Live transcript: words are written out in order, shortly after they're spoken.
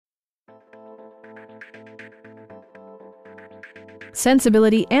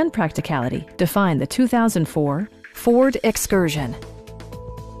Sensibility and practicality define the 2004 Ford Excursion.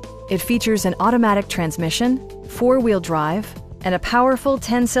 It features an automatic transmission, four-wheel drive, and a powerful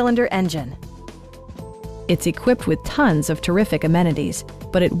 10-cylinder engine. It's equipped with tons of terrific amenities,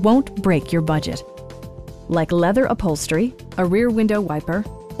 but it won't break your budget. Like leather upholstery, a rear window wiper,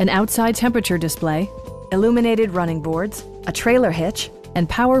 an outside temperature display, illuminated running boards, a trailer hitch, and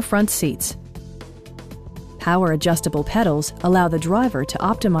power front seats. Power adjustable pedals allow the driver to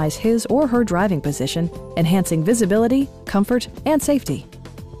optimize his or her driving position, enhancing visibility, comfort, and safety.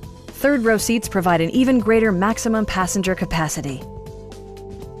 Third row seats provide an even greater maximum passenger capacity.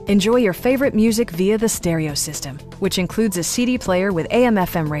 Enjoy your favorite music via the stereo system, which includes a CD player with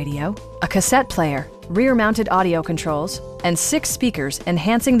AM/FM radio, a cassette player, rear-mounted audio controls, and 6 speakers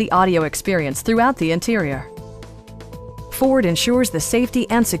enhancing the audio experience throughout the interior. Ford ensures the safety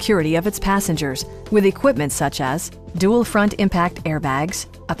and security of its passengers with equipment such as dual front impact airbags,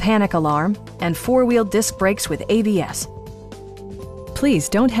 a panic alarm, and 4-wheel disc brakes with ABS. Please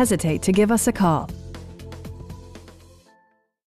don't hesitate to give us a call.